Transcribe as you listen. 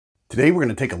Today we're going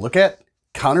to take a look at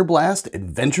Counterblast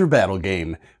Adventure Battle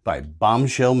Game by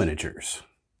Bombshell Miniatures.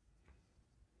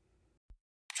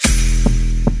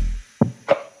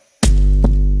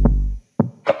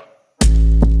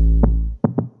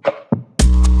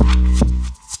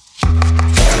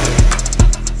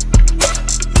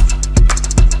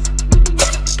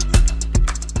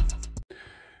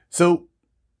 So,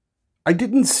 I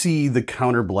didn't see the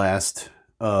Counterblast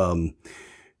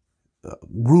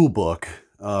rulebook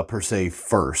per se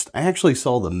first. I actually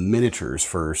saw the miniatures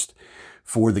first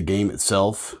for the game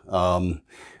itself.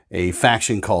 A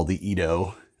faction called the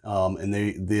Edo, and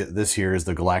this here is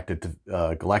the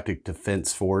Galactic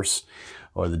Defense Force,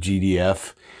 or the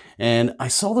GDF. And I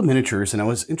saw the miniatures, and I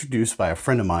was introduced by a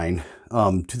friend of mine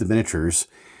to the miniatures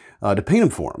to paint them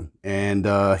for him.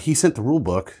 And he sent the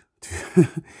rulebook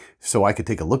so I could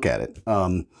take a look at it.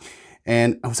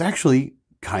 And I was actually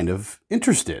kind of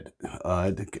interested.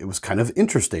 It was kind of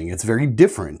interesting. It's very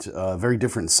different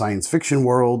science fiction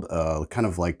world, kind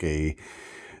of like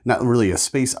not really a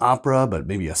space opera, but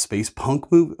maybe a space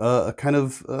punk move, kind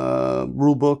of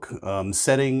rule book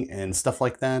setting and stuff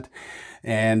like that.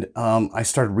 And I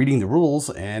started reading the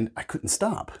rules and I couldn't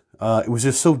stop. It was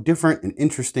just so different and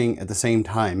interesting at the same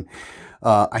time.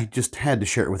 I just had to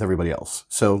share it with everybody else.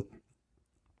 So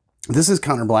this is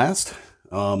Counterblast.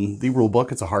 The rule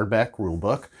book. It's a hardback rule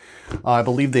book. I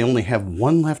believe they only have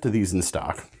one left of these in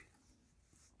stock,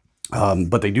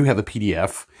 but they do have a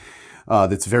PDF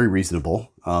that's very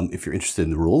reasonable if you're interested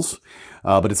in the rules.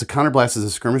 But it's a Counterblast as a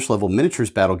skirmish level miniatures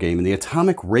battle game in the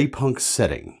atomic ray punk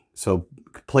setting. So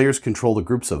players control the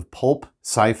groups of pulp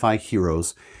sci-fi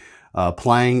heroes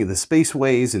plying the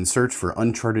spaceways in search for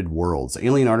uncharted worlds,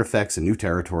 alien artifacts and new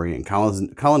territory, and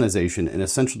colonization and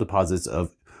essential deposits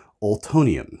of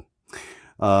ultonium.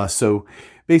 So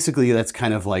basically that's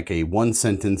kind of like a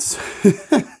one-sentence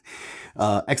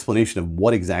explanation of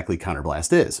what exactly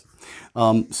Counterblast is.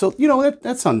 So, you know,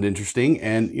 that sounded interesting.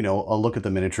 And, you know, I'll look at the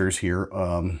miniatures here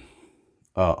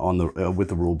with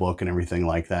the rule book and everything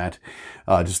like that.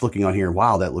 Just looking on here,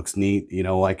 wow, that looks neat. You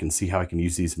know, I can see how I can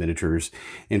use these miniatures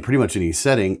in pretty much any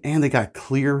setting. And they got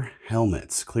clear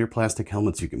helmets, clear plastic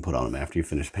helmets you can put on them after you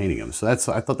finish painting them. So I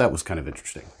thought that was kind of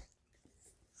interesting.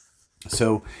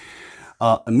 So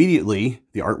immediately,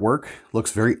 the artwork looks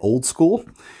very old school.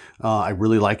 I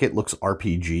really like it. Looks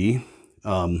RPG,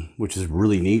 which is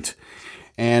really neat.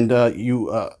 And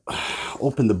you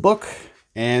open the book,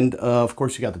 and of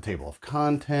course, you got the table of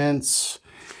contents.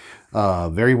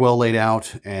 Very well laid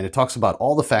out, and it talks about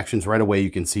all the factions right away. You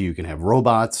can see you can have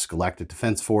robots, Galactic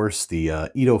Defense Force,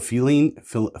 the Edo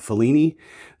Fellini,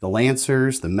 the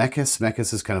Lancers, the Mechas.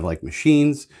 Mechas is kind of like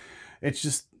machines. It's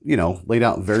just, you know, laid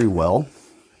out very well.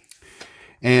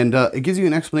 And it gives you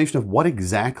an explanation of what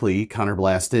exactly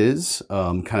Counterblast is,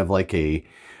 kind of like a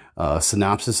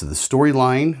synopsis of the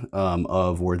storyline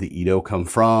of where the Edo come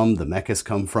from, the Mechas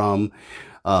come from,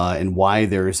 and why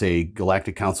there's a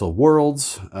Galactic Council of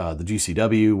Worlds, the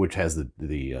GCW, which has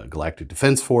the Galactic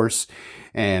Defense Force,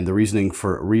 and the reasoning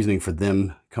for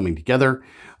them coming together.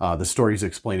 The story is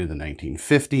explained in the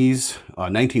 1950s,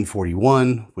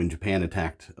 1941, when Japan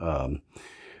attacked.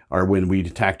 Or when we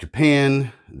attacked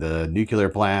Japan, the nuclear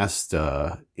blast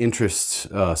interests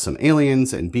some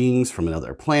aliens and beings from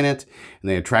another planet,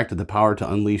 and they attracted the power to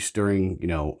unleash during, you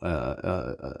know,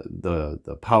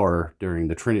 the power during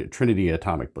the Trinity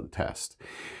atomic test.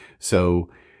 So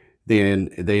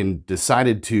they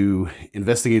decided to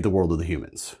investigate the world of the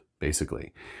humans,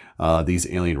 basically,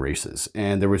 these alien races.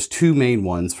 And there was two main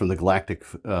ones from the Galactic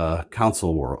Council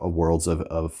of Worlds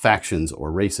of factions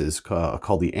or races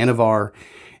called the Anavar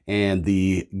and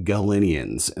the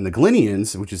Galenians. And the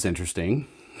Galenians, which is interesting,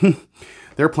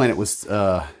 their planet was,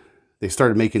 they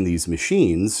started making these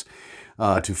machines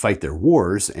to fight their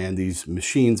wars, and these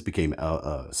machines became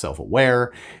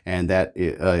self-aware, and that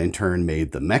in turn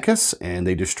made the Mechas, and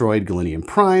they destroyed Galenian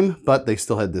Prime, but they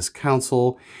still had this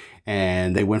council,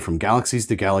 and they went from galaxies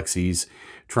to galaxies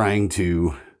trying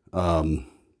to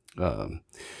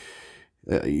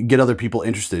get other people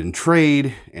interested in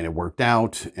trade, and it worked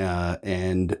out,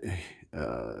 and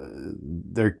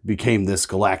there became this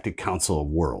Galactic Council of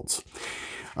Worlds.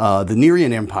 The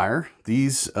Nerian Empire,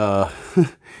 these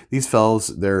fellows,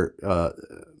 they're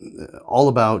all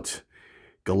about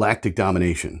galactic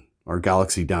domination, or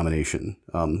galaxy domination.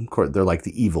 Of course, they're like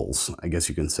the evils, I guess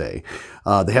you can say.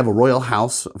 They have a royal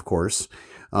house, of course.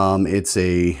 It's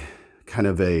a kind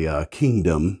of a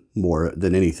kingdom more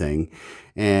than anything,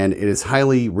 and it is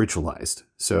highly ritualized.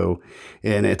 So,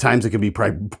 and at times it can be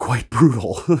quite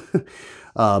brutal,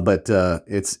 but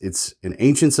it's an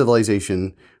ancient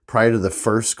civilization prior to the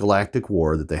first galactic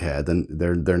war that they had, then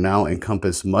they're now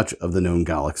encompass much of the known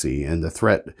galaxy, and the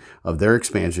threat of their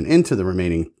expansion into the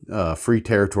remaining free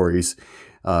territories,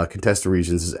 contested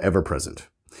regions, is ever present.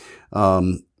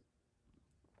 Their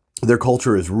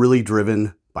culture is really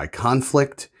driven by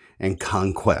conflict and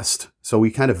conquest. So we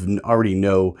kind of already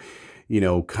know,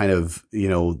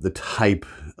 the type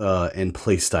and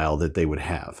play style that they would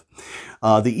have.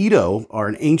 The Edo are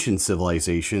an ancient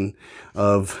civilization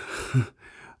of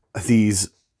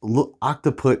these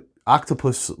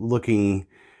octopus-looking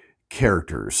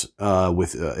characters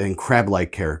and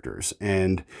crab-like characters,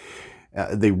 and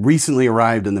they recently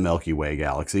arrived in the Milky Way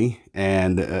galaxy,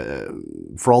 and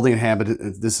for all the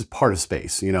inhabitants, this is part of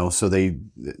space, so they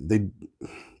do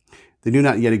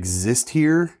not yet exist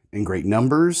here in great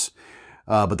numbers,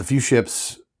 but the few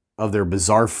ships of their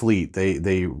bizarre fleet,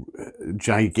 they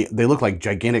look like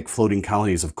gigantic floating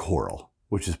colonies of coral,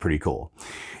 which is pretty cool.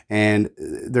 And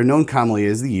they're known commonly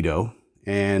as the Edo,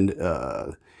 and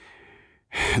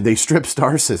they strip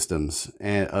star systems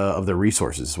of their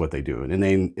resources, is what they do. And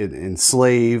they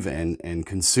enslave and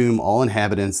consume all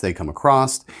inhabitants they come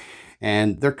across.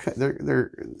 And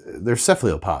they're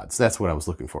cephalopods. That's what I was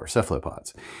looking for,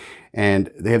 cephalopods. And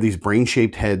they have these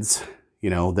brain-shaped heads,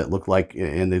 that look like,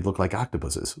 and they look like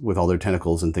octopuses with all their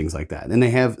tentacles and things like that. And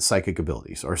they have psychic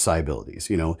abilities or psi abilities,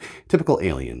 typical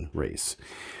alien race.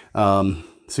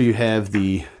 So you have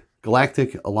the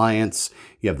Galactic Alliance,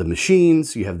 you have the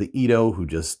machines, you have the Edo, who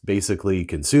just basically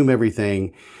consume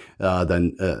everything.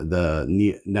 The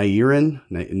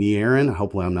Nieran,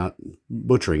 hopefully I'm not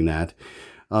butchering that.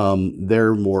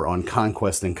 They're more on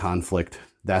conquest and conflict.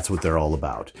 That's what they're all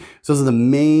about. So those are the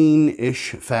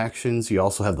main-ish factions. You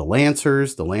also have the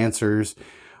Lancers. The Lancers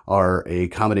are a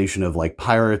combination of like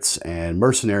pirates and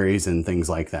mercenaries and things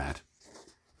like that.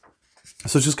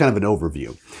 So it's just kind of an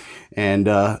overview. And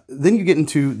then you get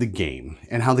into the game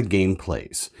and how the game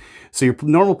plays. So your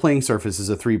normal playing surface is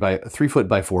a 3 foot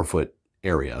by 4 foot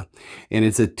area. And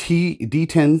it's a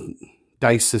D10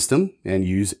 dice system and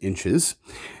use inches.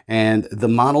 And the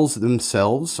models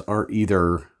themselves are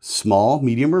either small,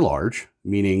 medium, or large,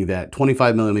 meaning that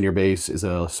 25 millimeter base is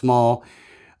a small,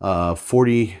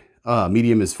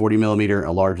 medium is 40 millimeter,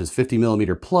 a large is 50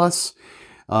 millimeter plus.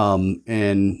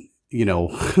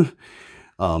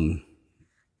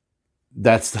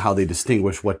 That's how they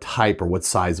distinguish what type or what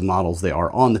size models they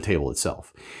are on the table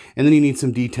itself. And then you need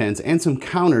some D10s and some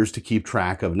counters to keep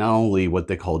track of not only what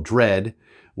they call dread,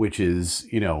 which is,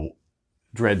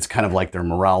 dread's kind of like their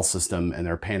morale system and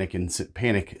their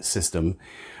panic system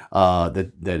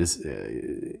that is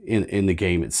in the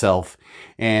game itself,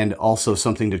 and also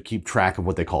something to keep track of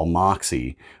what they call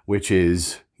moxie, which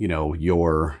is,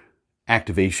 your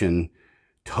activation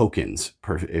tokens,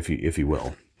 if you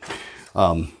will.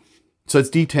 So it's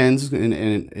D10s,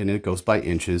 and it goes by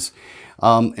inches.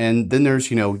 And then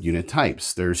there's, unit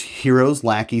types. There's heroes,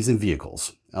 lackeys, and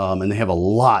vehicles. And they have a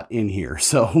lot in here.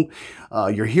 So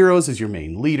your heroes is your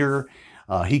main leader.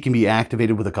 He can be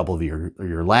activated with a couple of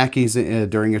your lackeys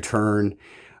during a turn.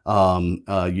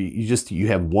 You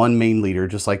have one main leader,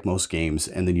 just like most games,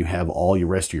 and then you have all your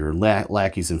rest of your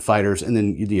lackeys and fighters, and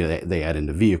then they add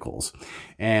into vehicles.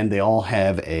 And they all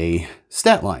have a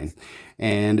stat line.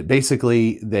 And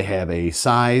basically, they have a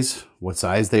size, what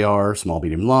size they are, small,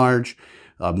 medium, large,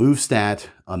 a move stat,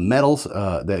 a metal,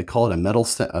 they call it a metal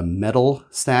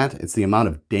stat. It's the amount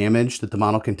of damage that the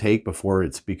model can take before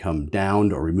it's become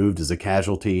downed or removed as a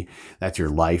casualty. That's your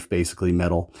life, basically,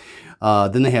 metal.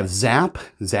 Then they have zap.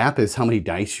 Zap is how many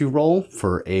dice you roll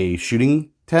for a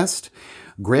shooting test.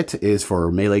 Grit is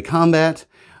for melee combat.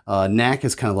 Knack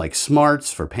is kind of like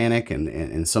smarts for panic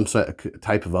and some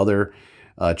type of other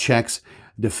checks.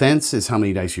 Defense is how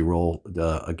many dice you roll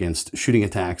against shooting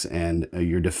attacks, and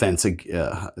your defense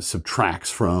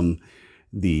subtracts from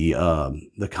the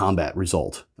combat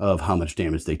result of how much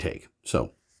damage they take.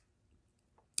 So,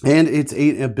 and it's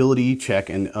an ability check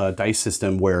and dice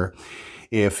system where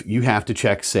if you have to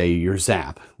check, say, your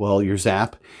zap, well, your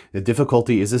zap, the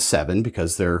difficulty is a 7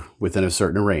 because they're within a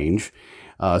certain range.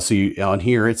 So on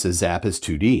here, it says zap is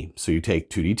 2D. So you take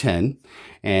 2D10,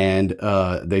 and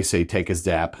they say take a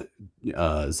zap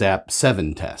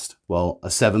 7 test. Well, a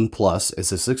 7 plus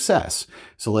is a success.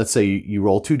 So let's say you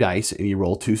roll 2 dice and you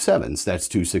roll 2 7s. That's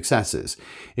 2 successes.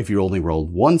 If you only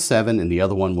rolled 1 7 and the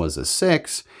other one was a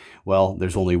 6, well,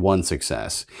 there's only 1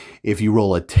 success. If you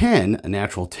roll a 10, a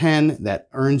natural 10, that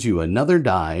earns you another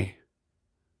die,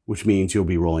 which means you'll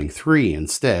be rolling 3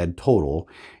 instead total.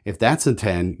 If that's a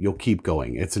 10, you'll keep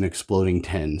going. It's an exploding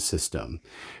 10 system.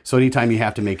 So anytime you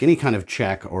have to make any kind of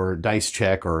check or dice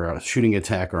check or a shooting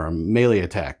attack or a melee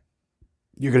attack,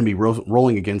 you're going to be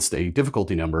rolling against a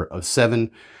difficulty number of 7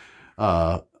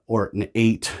 or an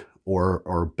 8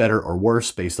 or better or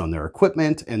worse based on their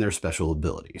equipment and their special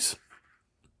abilities.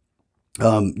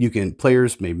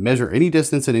 Players may measure any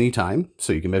distance at any time,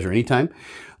 so you can measure any time.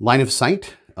 Line of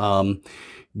sight,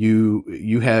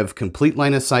 you have complete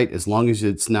line of sight as long as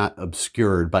it's not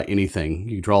obscured by anything.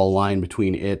 You draw a line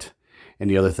between it and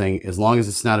the other thing. As long as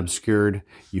it's not obscured,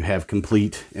 you have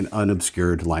complete and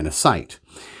unobscured line of sight.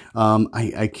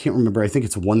 I can't remember. I think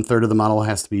it's 1/3 of the model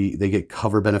has to be, they get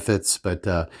cover benefits, but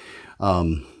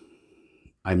I'm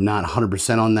not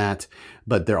 100% on that.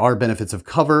 But there are benefits of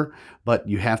cover, but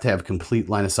you have to have complete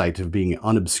line of sight of being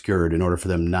unobscured in order for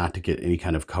them not to get any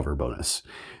kind of cover bonus.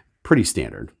 Pretty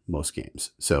standard, most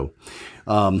games. So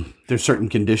there's certain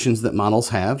conditions that models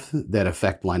have that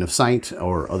affect line of sight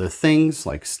or other things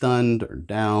like stunned or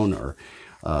down or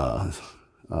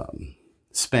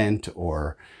spent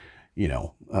or,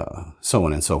 so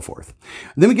on and so forth.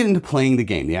 And then we get into playing the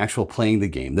game, the actual playing the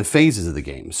game, the phases of the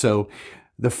game. So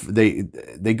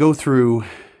they go through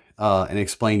and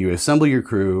explain, you assemble your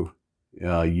crew,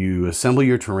 you assemble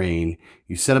your terrain,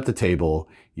 you set up the table,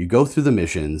 you go through the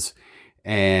missions,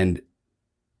 and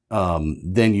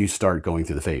then you start going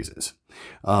through the phases.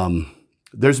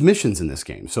 There's missions in this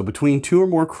game. So between 2 or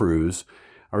more crews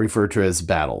are referred to as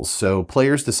battles. So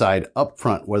players decide up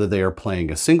front whether they are playing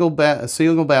a single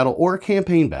battle or a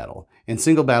campaign battle. And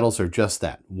single battles are just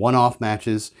that, one-off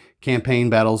matches. Campaign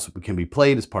battles can be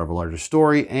played as part of a larger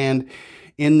story. And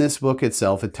in this book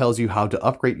itself, it tells you how to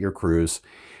upgrade your crews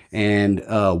and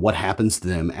what happens to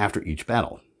them after each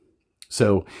battle.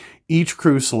 So each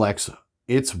crew selects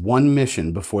its one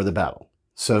mission before the battle.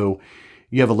 So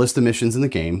you have a list of missions in the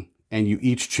game, and you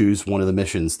each choose one of the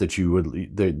missions that you're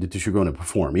going to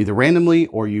perform, either randomly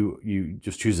or you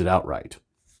just choose it outright.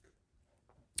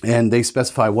 And they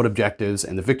specify what objectives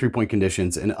and the victory point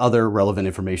conditions and other relevant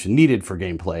information needed for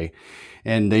gameplay.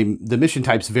 And the mission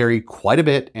types vary quite a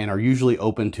bit and are usually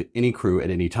open to any crew at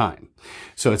any time.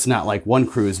 So it's not like one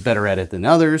crew is better at it than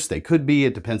others. They could be.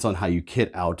 It depends on how you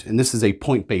kit out. And this is a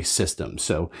point-based system.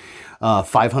 So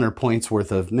 500 points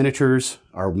worth of miniatures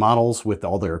are models with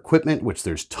all their equipment, which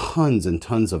there's tons and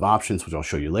tons of options, which I'll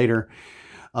show you later,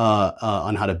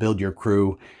 on how to build your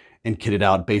crew and kit it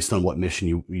out based on what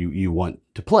mission you want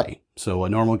to play. So a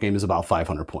normal game is about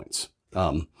 500 points.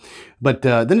 But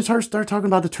then it start talking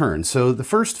about the turn. So the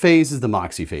first phase is the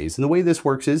Moxie phase. And the way this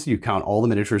works is you count all the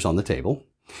miniatures on the table.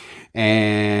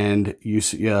 And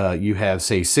you have,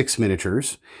 say, 6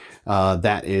 miniatures.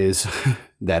 That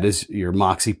is your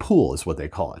Moxie pool is what they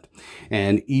call it.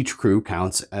 And each crew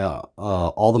counts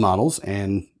all the models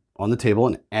and on the table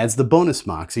and adds the bonus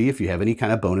Moxie if you have any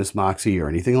kind of bonus Moxie or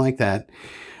anything like that.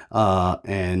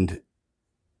 And,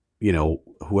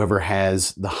 whoever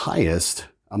has the highest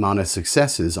amount of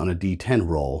successes on a D10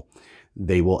 roll,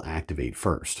 they will activate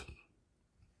first.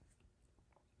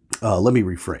 Let me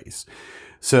rephrase.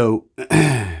 So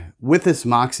with this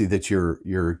Moxie that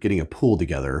you're getting a pool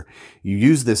together, you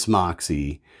use this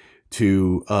Moxie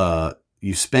to,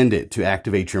 you spend it to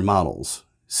activate your models,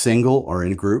 single or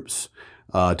in groups.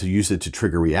 To use it to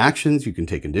trigger reactions. You can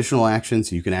take additional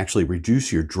actions. You can actually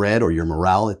reduce your dread or your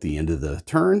morale at the end of the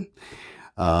turn.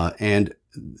 And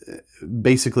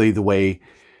basically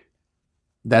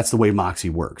that's the way Moxie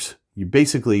works.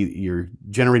 You're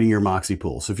generating your Moxie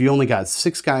pool. So if you only got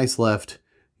 6 guys left,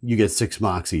 you get 6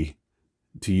 Moxie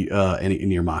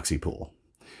in your Moxie pool.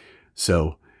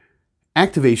 So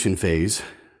activation phase,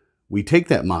 we take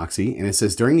that Moxie and it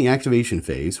says during the activation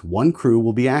phase, one crew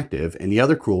will be active and the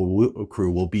other crew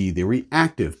will be the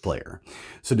reactive player.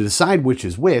 So to decide which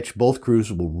is which, both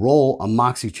crews will roll a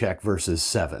Moxie check versus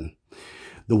 7.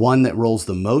 The one that rolls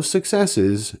the most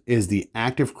successes is the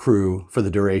active crew for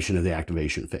the duration of the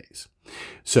activation phase.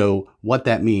 So what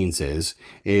that means is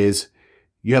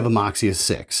you have a Moxie of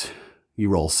 6. You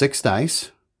roll 6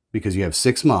 dice because you have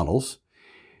 6 models.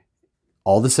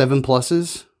 All the 7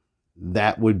 pluses,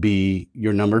 that would be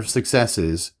your number of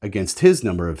successes against his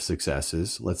number of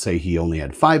successes. Let's say he only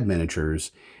had 5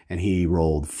 miniatures and he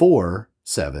rolled 4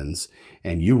 7s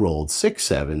and you rolled 6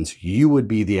 7s. You would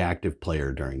be the active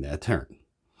player during that turn.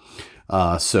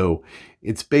 So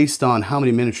it's based on how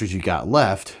many miniatures you got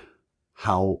left,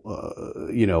 how,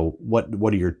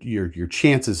 what are your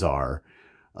chances are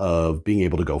of being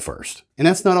able to go first. And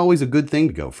that's not always a good thing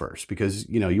to go first because,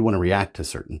 you want to react to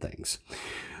certain things.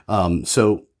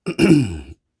 So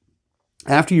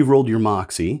after you've rolled your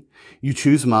Moxie, you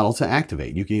choose a model to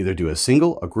activate. You can either do a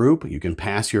single, a group, you can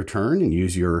pass your turn and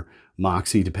use your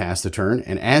Moxie to pass the turn.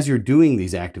 And as you're doing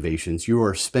these activations, you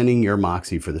are spending your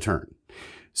Moxie for the turn.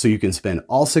 So you can spend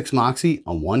all 6 Moxie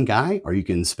on one guy, or you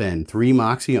can spend 3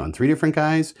 Moxie on 3 different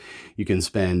guys. You can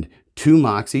spend 2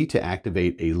 Moxie to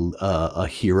activate a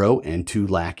hero and 2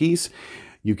 lackeys.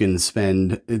 You can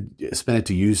spend it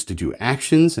to use to do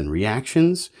actions and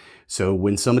reactions. So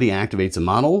when somebody activates a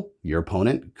model, your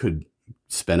opponent could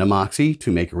spend a Moxie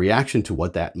to make a reaction to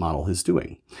what that model is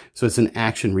doing. So it's an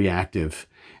action reactive,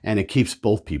 and it keeps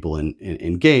both people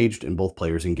engaged and both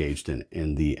players engaged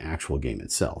in the actual game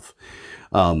itself.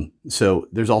 So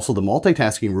there's also the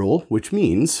multitasking rule, which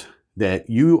means that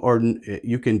you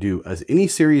can do any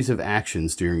series of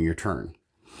actions during your turn,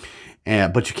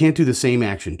 but you can't do the same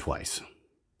action twice.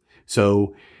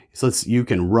 So you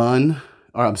can run,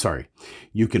 or I'm sorry,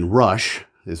 you can rush,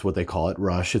 is what they call it,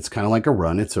 rush. It's kind of like a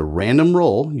run. It's a random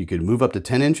roll. You can move up to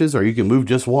 10 inches, or you can move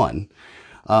just 1.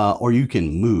 Or you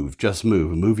can move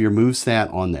your move stat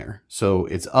on there. So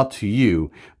it's up to you,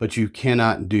 but you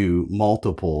cannot do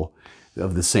multiple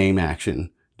of the same action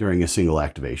during a single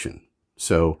activation.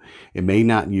 So it may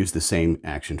not use the same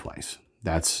action twice.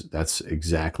 That's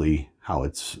exactly how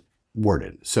it's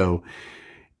worded. So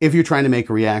if you're trying to make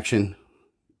a reaction,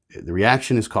 the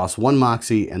reaction is cost 1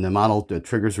 Moxie, and the model that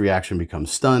triggers the reaction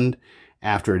becomes stunned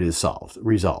after it is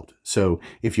resolved. So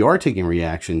if you are taking a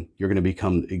reaction, you're going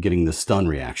to getting the stun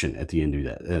reaction at the end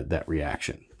of that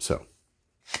reaction. So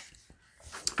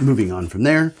moving on from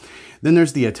there, then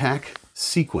there's the attack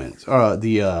sequence.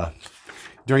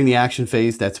 During the action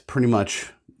phase, that's pretty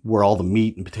much where all the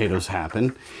meat and potatoes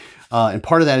happen. And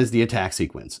part of that is the attack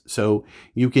sequence. So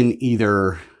you can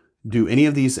either do any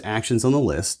of these actions on the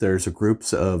list. There's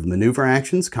groups of maneuver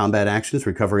actions, combat actions,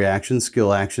 recovery actions,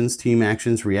 skill actions, team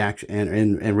actions,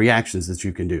 and reactions that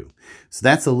you can do. So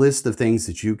that's a list of things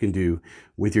that you can do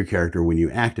with your character when you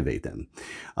activate them.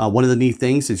 One of the neat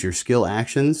things is your skill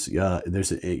actions.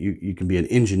 You can be an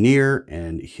engineer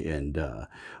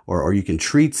or you can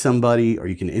treat somebody, or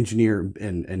you can engineer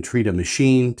and treat a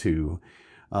machine to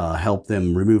help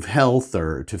them remove health,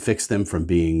 or to fix them from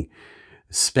being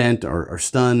spent or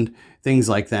stunned, things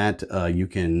like that. You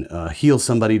can heal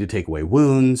somebody to take away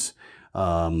wounds.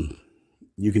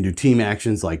 You can do team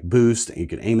actions like boost, you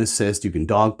can aim assist, you can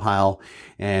dogpile,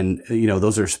 and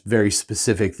those are very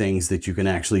specific things that you can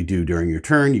actually do during your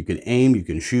turn. You can aim, you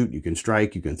can shoot, you can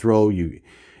strike, you can throw,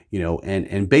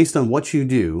 and based on what you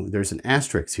do, there's an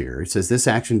asterisk here. It says this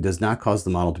action does not cause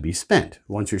the model to be spent.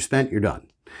 Once you're spent, you're done.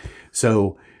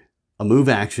 So a move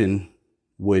action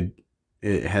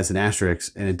it has an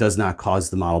asterisk, and it does not cause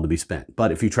the model to be spent.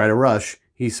 But if you try to rush,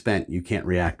 he's spent, you can't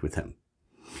react with him.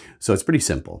 So it's pretty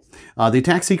simple. The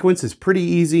attack sequence is pretty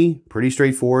easy, pretty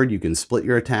straightforward. You can split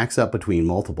your attacks up between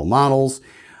multiple models.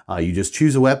 You just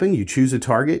choose a weapon, you choose a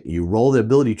target, you roll the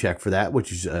ability check for that,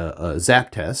 which is a zap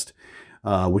test,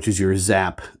 which is your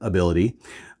zap ability.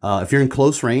 If you're in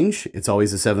close range, it's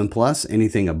always a 7+.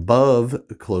 Anything above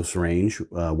close range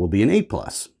will be an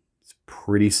 8+. It's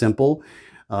pretty simple.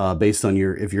 Based on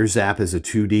if your zap is a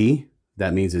 2D,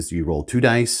 that means you roll 2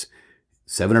 dice,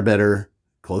 7 or better,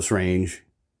 close range,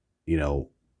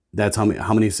 that's how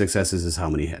many successes is how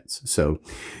many hits. So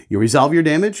you resolve your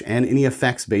damage and any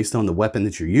effects based on the weapon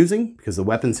that you're using, because the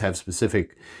weapons have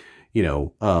specific,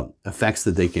 effects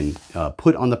that they can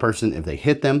put on the person if they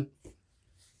hit them.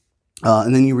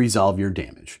 And then you resolve your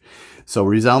damage. So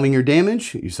resolving your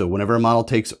damage, so whenever a model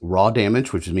takes raw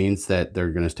damage, which means that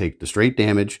they're going to take the straight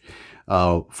damage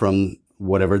from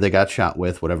whatever they got shot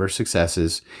with, whatever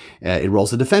successes, it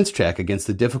rolls a defense check against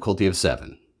the difficulty of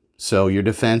 7. So your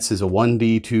defense is a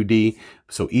 1D, 2D.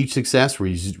 So each success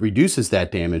reduces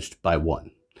that damage by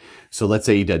 1. So let's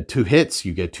say you did 2 hits,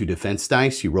 you get 2 defense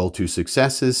dice, you roll 2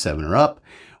 successes, 7 or up.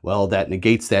 Well, that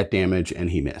negates that damage, and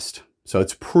he missed. So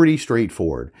it's pretty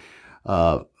straightforward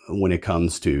when it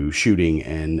comes to shooting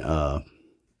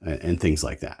and things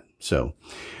like that. So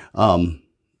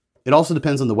it also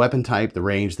depends on the weapon type, the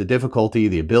range, the difficulty,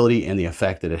 the ability, and the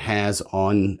effect that it has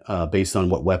on based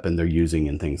on what weapon they're using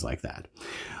and things like that.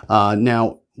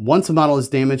 Now, once a model has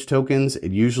damage tokens,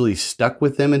 it usually stuck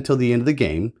with them until the end of the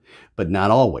game, but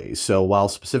not always. So while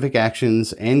specific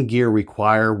actions and gear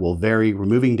will vary,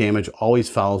 removing damage always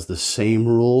follows the same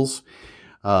rules.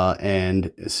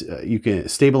 And you can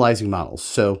stabilizing models.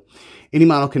 So any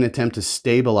model can attempt to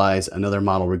stabilize another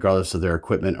model regardless of their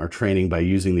equipment or training by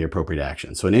using the appropriate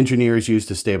action. So an engineer is used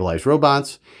to stabilize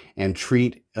robots, and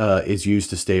treat is used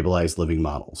to stabilize living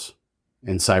models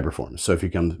and cyber forms. So if you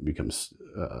becomes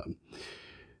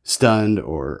stunned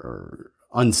or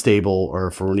unstable,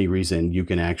 or for any reason, you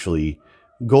can actually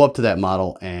go up to that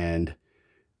model, and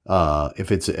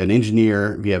if it's an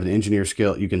engineer, if you have an engineer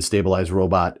skill, you can stabilize a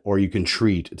robot, or you can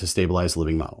treat to stabilize a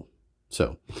living model.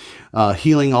 So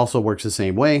healing also works the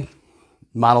same way.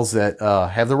 models that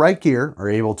have the right gear are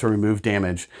able to remove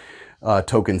damage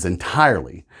tokens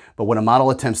entirely. But when a model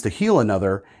attempts to heal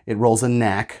another, it rolls a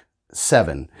knack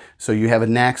 7. So you have a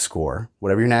knack score.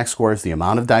 Whatever your knack score is, the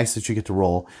amount of dice that you get to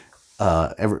roll,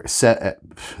 every set at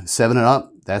 7 and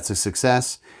up, that's a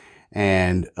success.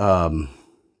 And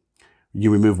you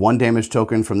remove 1 damage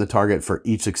token from the target for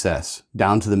each success,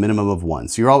 down to the minimum of 1.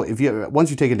 So once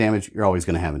you take a damage, you're always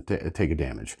going to have it take a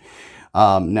damage.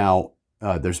 Now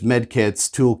there's med kits,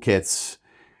 tool kits,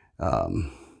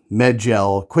 med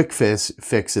gel, quick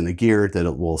fix in the gear that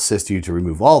it will assist you to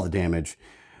remove all the damage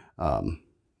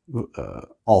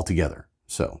altogether.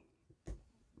 So.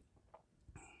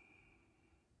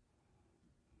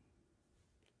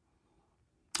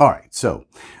 All right, so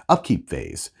upkeep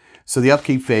phase. So the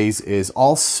upkeep phase is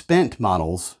all spent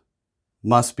models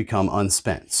must become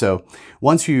unspent. So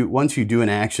once you do an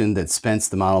action that spends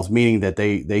the models, meaning that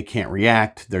they can't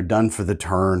react, they're done for the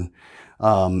turn,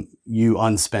 you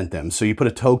unspent them. So you put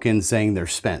a token saying they're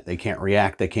spent. They can't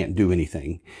react. They can't do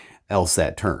anything else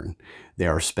that turn. They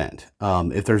are spent.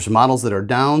 If there's models that are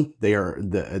down,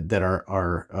 that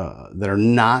are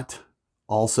not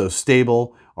also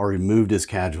stable are removed as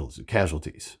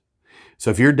casualties.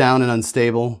 So if you're down and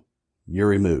unstable, you're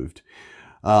removed.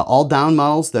 All down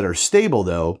models that are stable,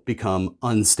 though, become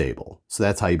unstable. So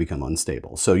that's how you become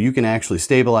unstable. So you can actually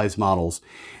stabilize models,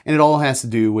 and it all has to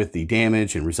do with the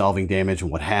damage and resolving damage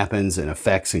and what happens and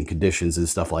effects and conditions and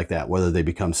stuff like that, whether they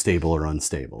become stable or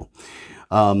unstable.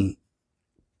 And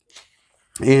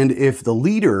if the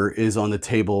leader is on the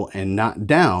table and not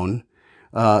down,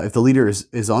 if the leader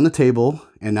is on the table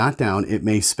and not down, it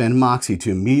may spend Moxie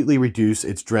to immediately reduce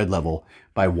its dread level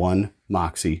by 1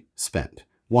 Moxie spent.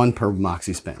 1 per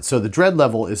Moxie spent. So the dread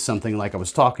level is something like I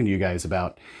was talking to you guys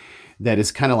about that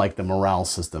is kind of like the morale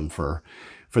system for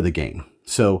the game.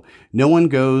 So no one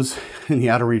goes in the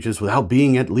outer reaches without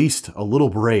being at least a little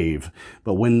brave.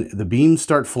 But when the beams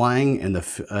start flying and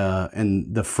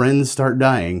the friends start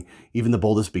dying, even the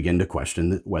boldest begin to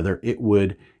question whether it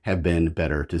would have been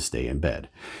better to stay in bed.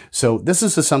 So this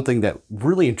is something that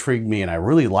really intrigued me and I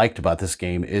really liked about this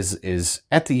game is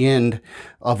at the end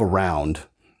of a round,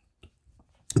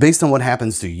 based on what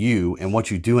happens to you and what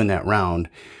you do in that round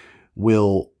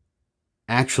will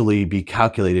actually be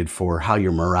calculated for how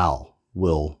your morale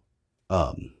will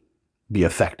be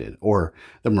affected, or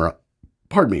the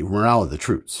morale of the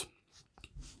troops.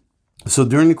 So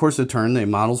during the course of the turn, the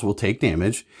models will take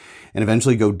damage and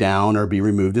eventually go down or be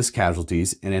removed as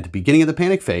casualties. And at the beginning of the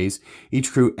panic phase,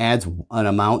 each crew adds an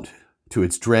amount to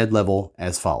its dread level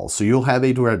as follows. So you'll have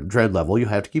a dread level. You'll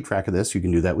have to keep track of this. You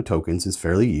can do that with tokens. It's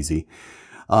fairly easy.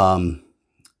 Even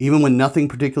when nothing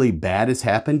particularly bad has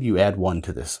happened, you add 1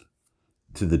 to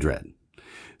the dread.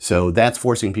 So that's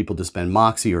forcing people to spend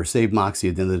Moxie or save Moxie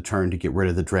at the end of the turn to get rid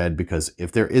of the dread, because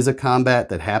if there is a combat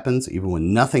that happens, even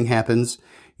when nothing happens,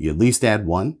 you at least add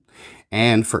 1.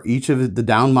 And for each of the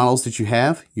down models that you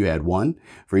have, you add 1.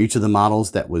 For each of the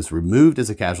models that was removed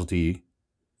as a casualty,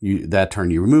 that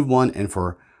turn you remove 1. And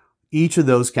for each of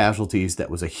those casualties that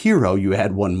was a hero, you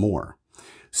add 1 more.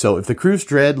 So if the crew's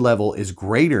dread level is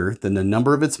greater than the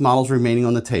number of its models remaining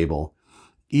on the table,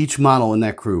 each model in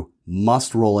that crew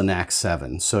must roll a knack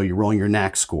 7. So you're rolling your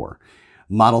knack score.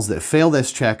 Models that fail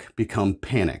this check become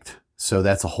panicked. So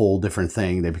that's a whole different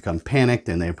thing. They become panicked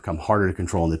and they become harder to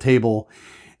control on the table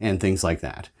and things like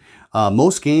that.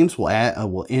 Most games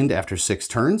will end after 6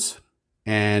 turns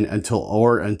and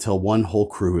until one whole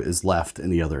crew is left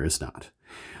and the other is not.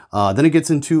 Then it gets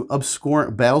into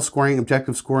battle scoring,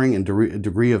 objective scoring, and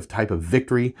degree of type of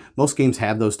victory. Most games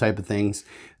have those type of things.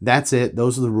 That's it.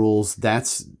 Those are the rules.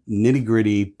 That's nitty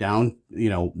gritty down.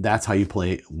 That's how you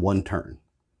play 1 turn.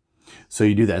 So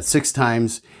you do that 6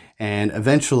 times. And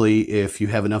eventually, if you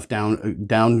have enough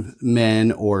down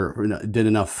men or did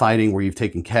enough fighting where you've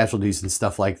taken casualties and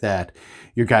stuff like that,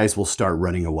 your guys will start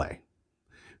running away.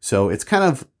 So it's kind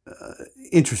of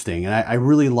interesting, and I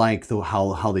really like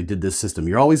how they did this system.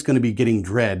 You're always going to be getting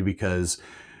dread because,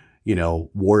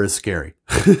 war is scary.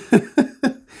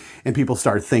 And people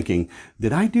start thinking,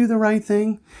 did I do the right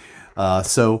thing?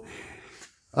 Those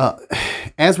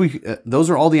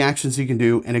are all the actions you can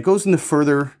do, and it goes into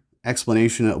further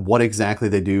explanation of what exactly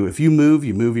they do. If you move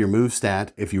your move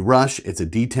stat. If you rush, it's a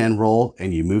D10 roll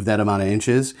and you move that amount of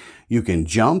inches. You can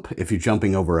jump if you're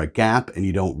jumping over a gap and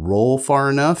you don't roll far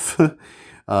enough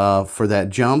for that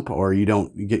jump, or you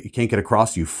can't get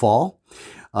across, you fall.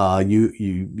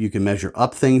 You can measure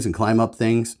up things and climb up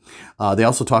things. They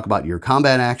also talk about your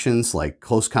combat actions, like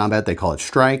close combat, they call it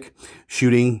strike.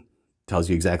 Shooting tells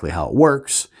you exactly how it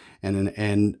works. And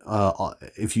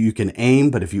if you can aim,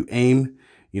 but if you aim,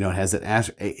 You know, it has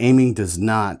that aiming does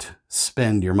not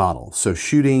spend your model. So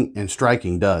shooting and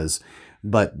striking does,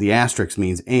 but the asterisk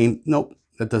means aim. Nope,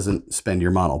 that doesn't spend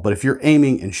your model. But if you're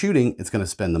aiming and shooting, it's going to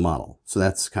spend the model. So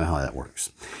that's kind of how that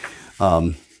works.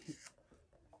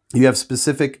 You have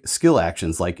specific skill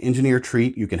actions like engineer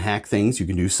treat. You can hack things. You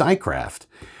can do psycraft.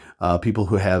 People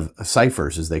who have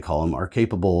ciphers, as they call them, are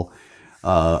capable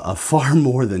of far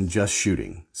more than just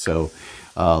shooting. So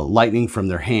lightning from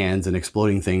their hands and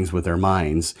exploding things with their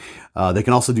minds. They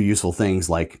can also do useful things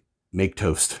like make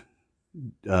toast,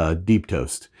 deep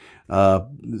toast.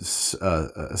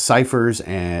 Ciphers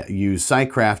and use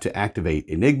psycraft to activate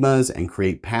enigmas and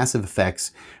create passive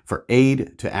effects for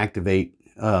aid to activate,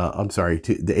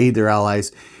 to aid their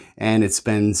allies. And it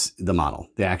spends the model.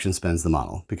 The action spends the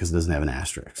model because it doesn't have an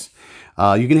asterisk.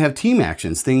 You can have team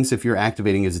actions. Things, if you're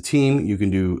activating as a team, you can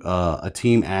do a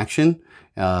team action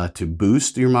to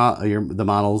boost the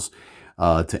models,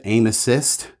 to aim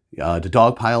assist, to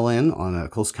dogpile in on a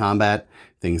close combat,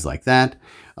 things like that.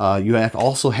 You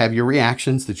also have your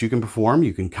reactions that you can perform.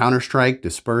 You can counter-strike,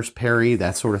 disperse, parry,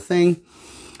 that sort of thing.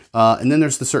 And then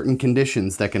there's the certain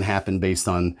conditions that can happen based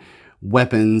on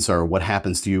weapons or what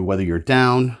happens to you, whether you're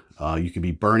down. You could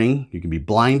be burning, you can be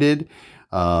blinded,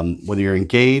 whether you're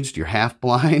engaged, you're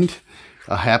half-blind,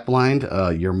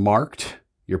 you're marked,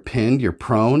 you're pinned, you're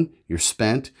prone, you're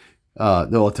spent.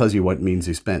 Though it tells you what means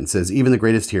you're spent. It says, even the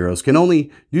greatest heroes can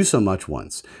only do so much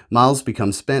once. Models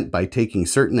become spent by taking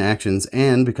certain actions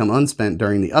and become unspent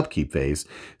during the upkeep phase.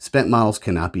 Spent models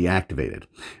cannot be activated.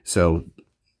 So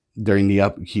during the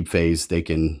upkeep phase, they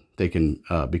can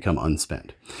become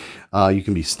unspent. You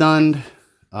can be stunned,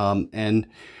 and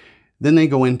then they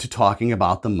go into talking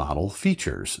about the model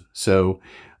features. So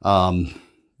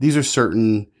these are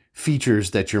certain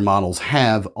features that your models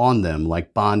have on them,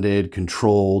 like bonded,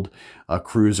 controlled,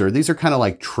 cruiser. These are kind of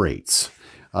like traits.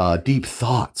 Deep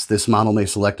thoughts. This model may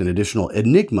select an additional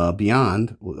enigma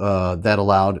beyond that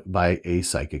allowed by a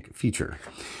psychic feature.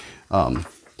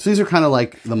 So these are kind of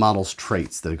like the model's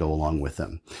traits that go along with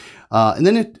them. And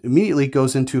then it immediately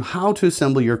goes into how to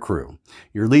assemble your crew.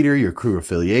 Your leader, your crew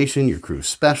affiliation, your crew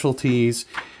specialties,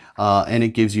 and it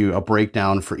gives you a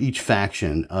breakdown for each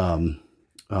faction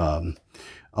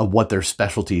of what their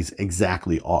specialties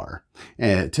exactly are,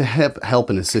 and to help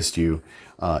and assist you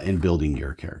in building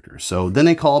your characters. So then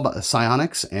they call about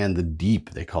psionics and the deep,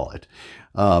 they call it.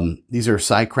 These are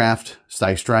psycraft,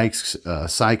 psi strikes,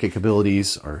 psychic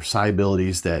abilities or psi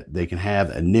abilities that they can have,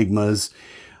 enigmas,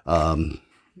 and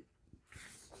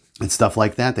stuff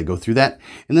like that. They go through that.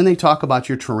 And then they talk about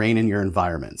your terrain and your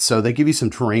environment. So they give you some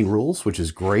terrain rules, which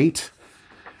is great,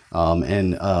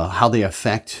 and how they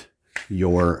affect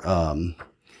your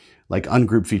like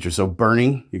ungrouped features. So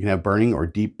burning, you can have burning or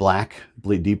deep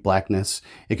blackness.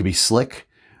 It could be slick.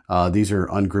 These are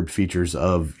ungrouped features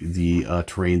of the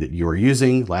terrain that you are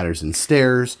using, ladders and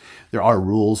stairs. There are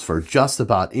rules for just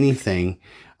about anything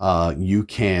you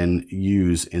can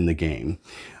use in the game.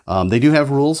 They do have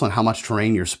rules on how much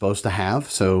terrain you're supposed to have.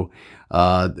 So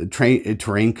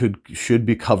terrain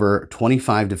should cover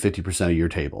 25 to 50% of your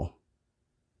table.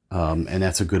 And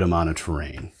that's a good amount of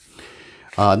terrain.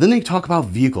 Then they talk about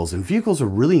vehicles, and vehicles are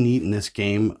really neat in this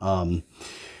game.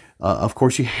 Of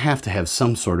course, you have to have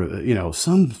some sort of,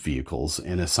 some vehicles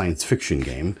in a science fiction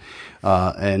game.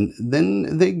 And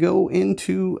then they go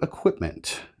into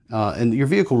equipment. And your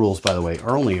vehicle rules, by the way,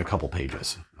 are only a couple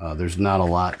pages. There's not a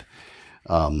lot,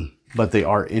 but they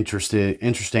are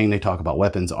interesting. They talk about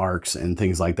weapons, arcs, and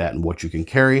things like that, and what you can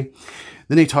carry.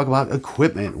 Then they talk about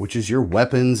equipment, which is your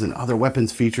weapons and other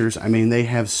weapons features. I mean, they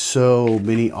have so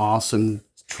many awesome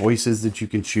choices that you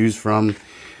can choose from.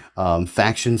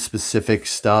 Faction-specific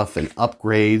stuff and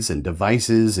upgrades and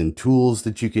devices and tools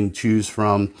that you can choose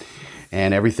from.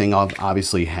 And everything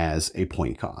obviously has a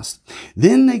point cost.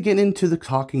 Then they get into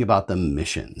talking about the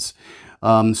missions.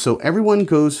 So everyone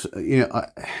goes,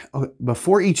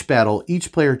 before each battle,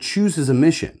 each player chooses a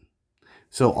mission.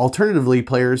 So alternatively,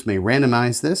 players may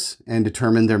randomize this and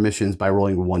determine their missions by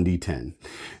rolling 1d10.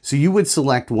 So you would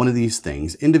select one of these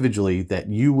things individually that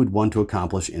you would want to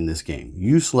accomplish in this game.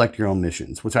 You select your own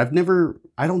missions, which I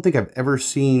don't think I've ever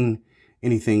seen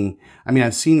anything. I mean,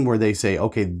 I've seen where they say,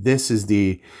 okay, this is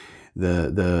the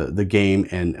game,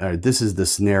 and this is the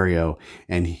scenario,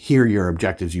 and here are your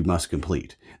objectives you must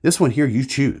complete. This one here, you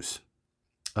choose.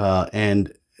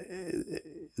 And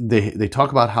they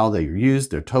talk about how they are used,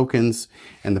 their tokens,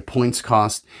 and the points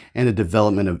cost, and the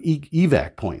development of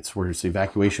evac points, where it's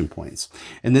evacuation points.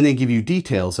 And then they give you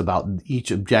details about each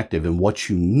objective and what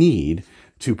you need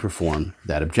to perform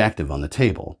that objective on the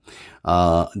table.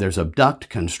 There's abduct,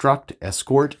 construct,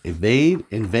 escort, evade,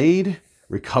 invade,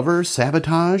 recover,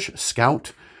 sabotage,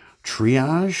 scout,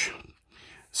 triage.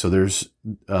 So there's,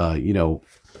 you know,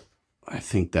 I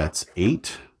think that's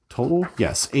 8 total.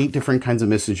 Yes, 8 different kinds of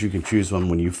missions you can choose from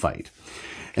when you fight.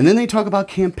 And then they talk about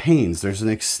campaigns. There's an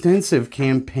extensive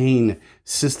campaign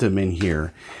system in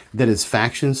here that is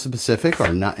faction specific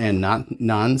or not, and not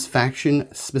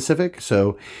non-faction specific.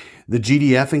 So the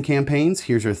GDF and campaigns,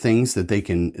 here's are things that they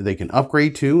can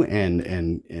upgrade to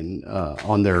and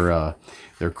on their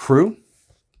crew.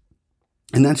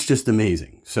 And that's just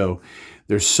amazing. So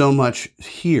there's so much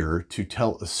here to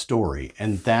tell a story,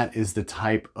 and that is the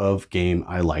type of game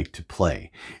I like to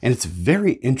play. And it's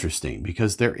very interesting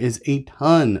because there is a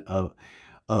ton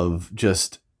of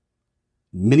just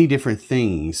many different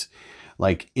things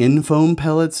like Infoam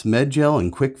pellets, Medgel,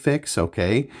 and Quick Fix,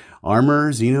 okay,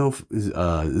 armor,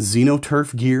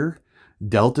 Xenoturf gear,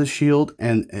 Delta shield,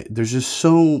 and there's just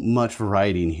so much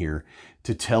variety in here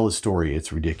to tell a story.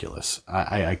 It's ridiculous.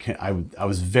 I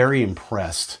was very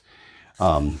impressed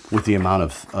with the amount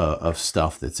of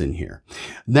stuff that's in here.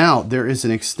 Now, there is an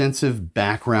extensive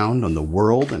background on the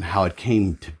world and how it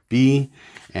came to be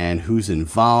and who's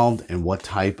involved and what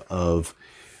type of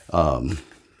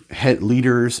head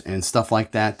leaders and stuff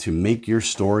like that to make your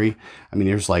story. I mean,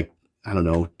 there's like, I don't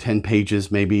know, 10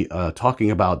 pages maybe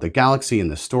talking about the galaxy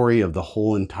and the story of the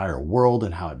whole entire world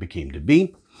and how it became to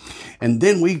be. And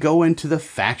then we go into the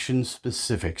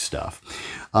faction-specific stuff.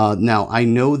 Now, I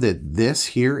know that this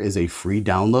here is a free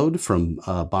download from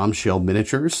Bombshell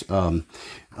Miniatures, the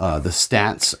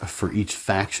stats for each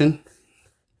faction.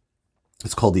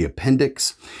 It's called the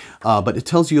Appendix, but it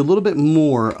tells you a little bit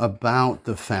more about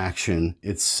the faction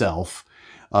itself,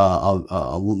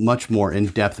 a much more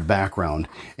in-depth background,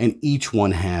 and each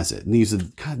one has it. And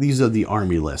these are the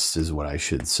army lists, is what I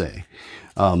should say.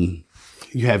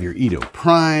 You have your Edo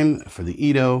Prime for the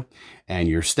Edo and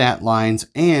your stat lines,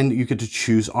 and you get to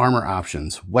choose armor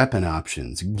options, weapon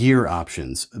options, gear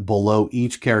options below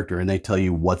each character, and they tell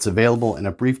you what's available and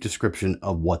a brief description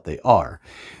of what they are.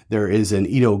 There is an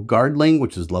Edo Guardling,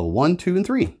 which is level 1, 2, and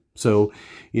 3. So,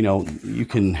 you know, you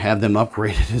can have them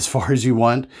upgraded as far as you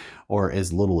want or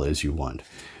as little as you want.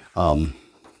 And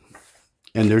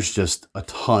there's just a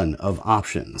ton of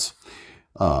options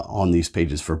on these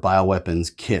pages for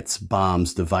bioweapons, kits,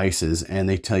 bombs, devices, and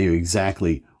they tell you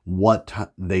exactly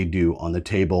what they do on the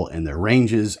table and their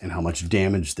ranges and how much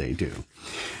damage they do.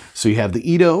 So you have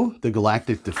the Edo, the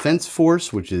Galactic Defense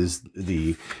Force, which is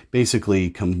the basically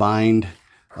combined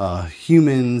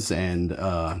humans and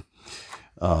the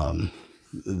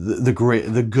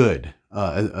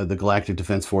Galactic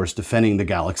Defense Force defending the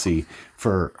galaxy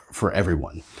for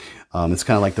everyone. It's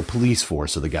kind of like the police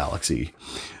force of the galaxy.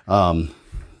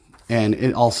 And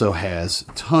it also has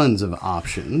tons of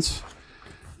options.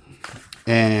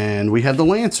 And we have the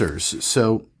Lancers.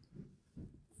 So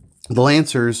the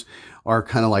Lancers are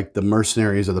kind of like the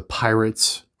mercenaries or the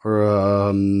pirates,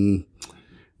 or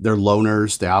they're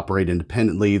loners. They operate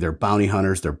independently. They're bounty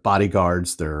hunters. They're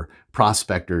bodyguards. They're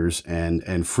prospectors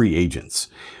and free agents,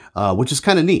 which is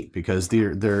kind of neat because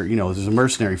they're you know, there's a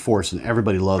mercenary force and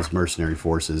everybody loves mercenary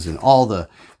forces, and all the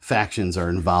factions are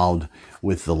involved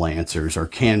with the Lancers, or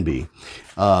can be.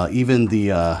 Even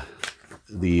the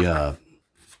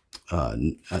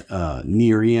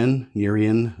Nerean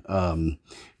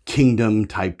kingdom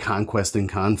type conquest and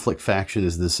conflict faction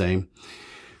is the same.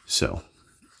 So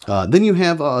then you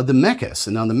have the Mechas.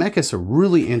 And now the Mechas are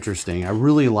really interesting. I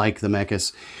really like the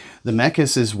Mechas. The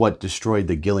Mechas is what destroyed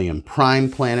the Gilliam Prime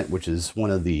planet, which is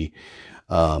one of the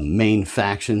main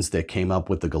factions that came up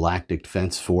with the Galactic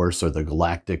Defense Force or the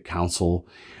Galactic Council.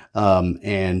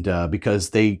 Because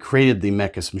they created the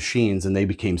Mechas machines and they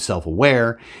became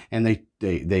self-aware, and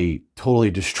they totally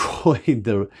destroyed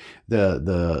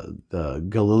the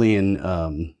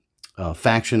Galilean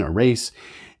faction or race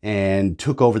and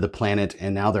took over the planet,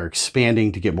 and now they're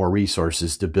expanding to get more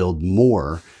resources to build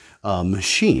more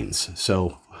machines.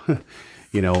 So,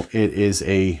 you know, it is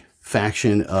a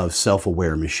faction of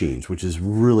self-aware machines, which is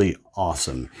really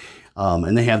awesome.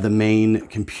 And they have the main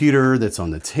computer that's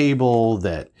on the table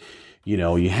that, you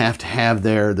know, you have to have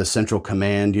there, the central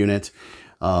command unit,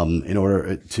 in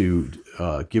order to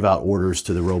give out orders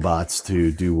to the robots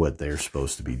to do what they're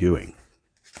supposed to be doing.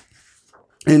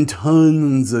 And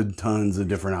tons of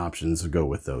different options to go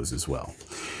with those as well.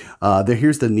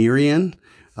 Here's the Nerean,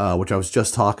 which I was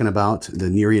just talking about, the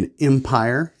Nerean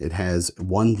Empire. It has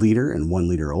one leader and one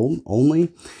leader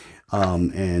only.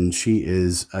 And she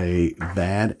is a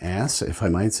badass, if I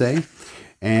might say.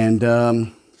 And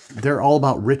they're all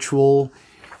about ritual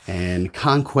and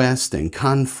conquest and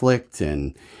conflict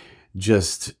and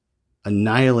just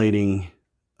annihilating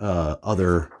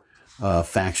other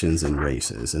factions and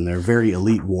races. And they're very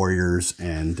elite warriors,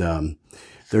 and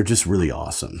they're just really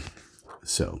awesome.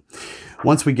 So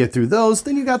once we get through those,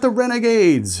 then you got the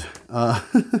Renegades.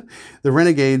 The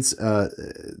Renegades,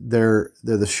 they're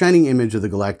the shining image of the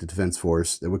Galactic Defense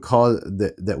Force that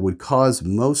would cause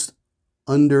most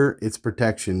under its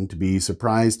protection to be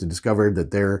surprised to discover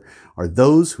that there are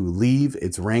those who leave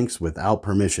its ranks without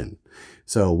permission.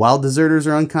 So while deserters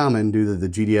are uncommon due to the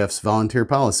GDF's volunteer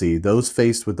policy, those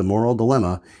faced with the moral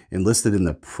dilemma enlisted in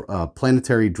the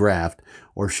planetary draft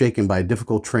or shaken by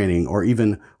difficult training or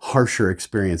even harsher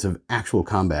experience of actual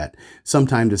combat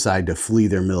sometimes decide to flee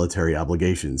their military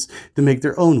obligations to make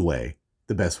their own way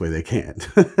the best way they can.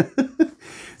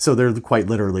 So they're quite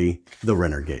literally the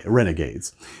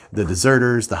renegades, the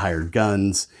deserters, the hired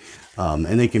guns,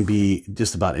 and they can be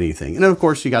just about anything. And then, of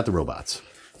course, you got the robots.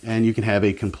 And you can have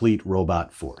a complete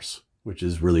robot force, which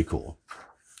is really cool.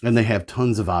 And they have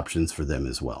tons of options for them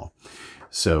as well.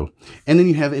 So, and then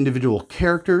you have individual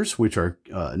characters, which are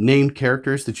named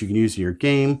characters that you can use in your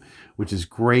game, which is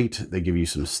great. They give you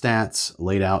some stats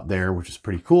laid out there, which is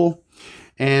pretty cool.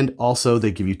 And also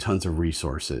they give you tons of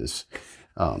resources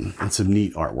and some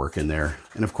neat artwork in there.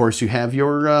 And of course you have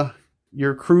your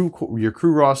crew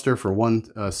roster for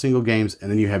one single games,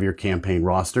 and then you have your campaign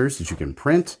rosters that you can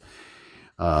print.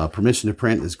 Permission to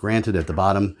print is granted at the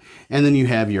bottom, and then you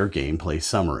have your gameplay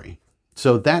summary.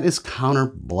 So that is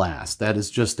Counterblast. That is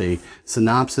just a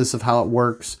synopsis of how it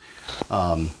works.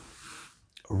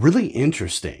 Really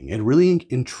interesting. It really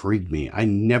intrigued me. I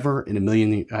never in a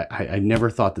million, I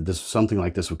never thought that something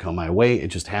like this would come my way. It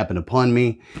just happened upon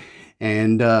me,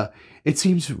 and it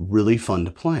seems really fun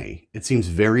to play. It seems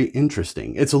very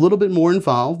interesting. It's a little bit more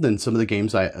involved than some of the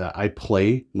games I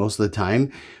play most of the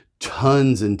time.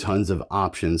 Tons and tons of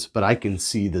options, but I can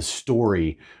see the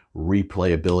story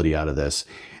replayability out of this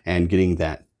and getting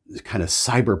that kind of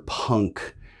cyberpunk,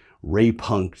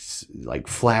 Ray-punk, like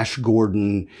Flash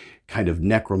Gordon, kind of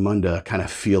Necromunda kind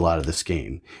of feel out of this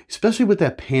game, especially with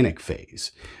that panic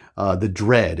phase. The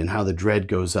dread and how the dread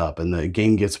goes up and the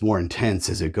game gets more intense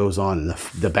as it goes on and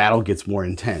the battle gets more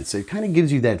intense. It kind of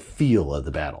gives you that feel of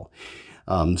the battle.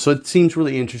 So it seems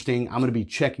really interesting. I'm going to be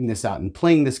checking this out and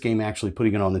playing this game, actually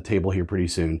putting it on the table here pretty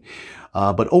soon.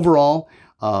 But overall,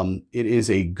 it is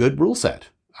a good rule set.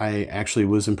 I actually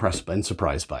was impressed and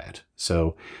surprised by it.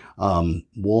 So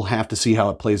we'll have to see how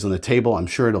it plays on the table. I'm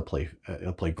sure it'll play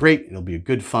great. It'll be a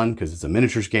good fun because it's a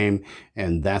miniatures game,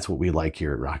 and that's what we like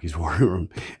here at Rocky's War Room,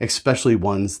 especially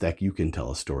ones that you can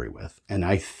tell a story with. And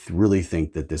I really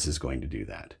think that this is going to do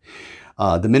that.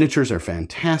 The miniatures are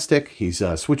fantastic. He's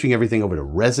switching everything over to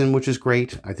resin, which is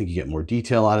great. I think you get more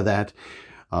detail out of that.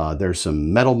 There's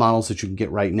some metal models that you can get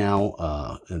right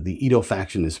now. The Ito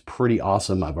faction is pretty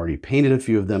awesome. I've already painted a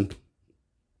few of them,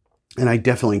 and I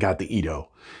definitely got the Ito.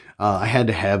 I had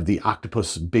to have the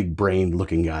octopus big brain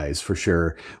looking guys for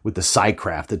sure, with the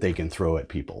psycraft that they can throw at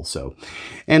people. So,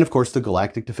 and of course the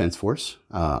Galactic Defense Force.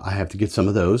 I have to get some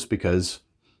of those because,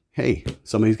 hey,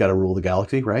 somebody's got to rule the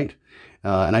galaxy, right?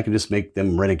 And I can just make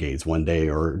them renegades one day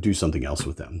or do something else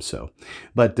with them. So,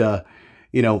 but,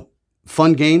 you know,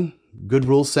 fun game, good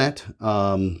rule set,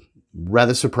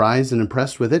 rather surprised and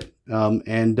impressed with it.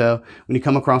 And when you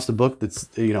come across a book that's,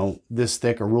 you know, this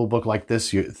thick, a rule book like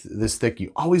this, this thick,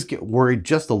 you always get worried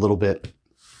just a little bit.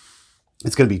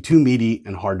 It's going to be too meaty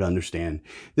and hard to understand.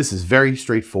 This is very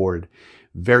straightforward,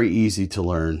 very easy to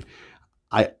learn.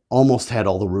 I almost had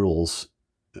all the rules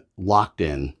locked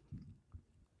in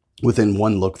within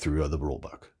one look through of the rule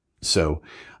book. So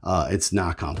it's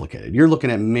not complicated. You're looking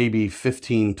at maybe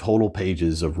 15 total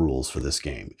pages of rules for this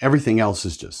game. Everything else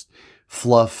is just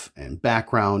fluff and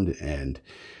background. And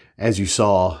as you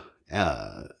saw,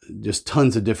 just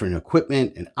tons of different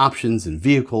equipment and options and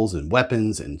vehicles and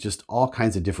weapons and just all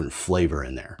kinds of different flavor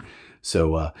in there.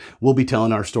 So we'll be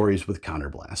telling our stories with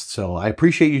Counterblast. So I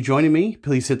appreciate you joining me.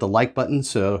 Please hit the like button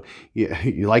so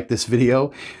you like this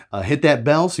video. Hit that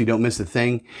bell so you don't miss a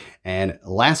thing. And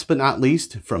last but not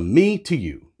least, from me to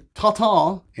you,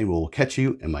 ta-ta, and we'll catch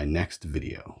you in my next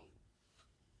video.